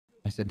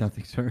said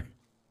nothing, sir.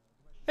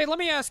 Hey, let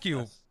me ask you.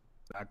 That's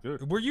not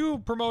good. Were you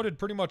promoted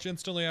pretty much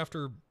instantly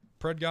after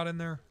Pred got in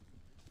there?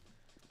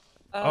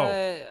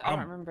 I don't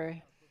remember.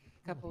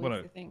 A couple What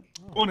weeks, I think.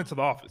 Going into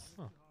the office.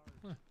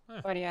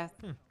 What do you ask?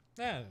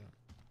 Yeah.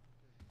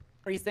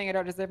 Are you saying I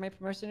don't deserve my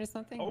promotion or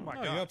something? Oh my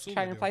No, you god. absolutely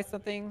Trying to do. imply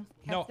something,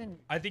 No, Captain?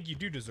 I think you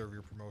do deserve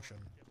your promotion.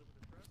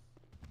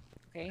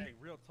 Okay. Hey,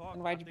 real talk.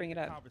 And why'd I you think bring it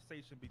the up?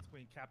 Conversation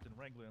between Captain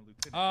Wrangler and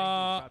Lieutenant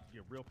Angel is about to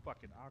get real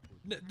fucking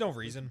awkward. No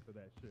reason. For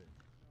that shit.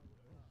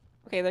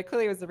 Okay, there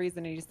clearly was a reason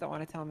and you just don't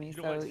want to tell me. You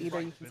don't So like to either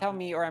fight, you can bitch. tell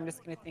me or I'm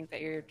just going to think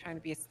that you're trying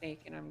to be a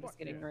snake and I'm just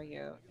going to yeah. ignore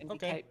you and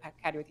Okay. be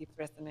catty with you for the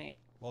rest of the night.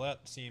 Well,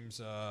 that seems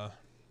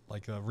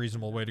like a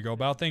reasonable way to go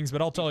about things,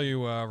 but I'll tell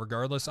you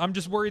regardless. I'm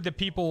just worried that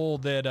people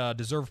that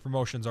deserve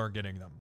promotions aren't getting them.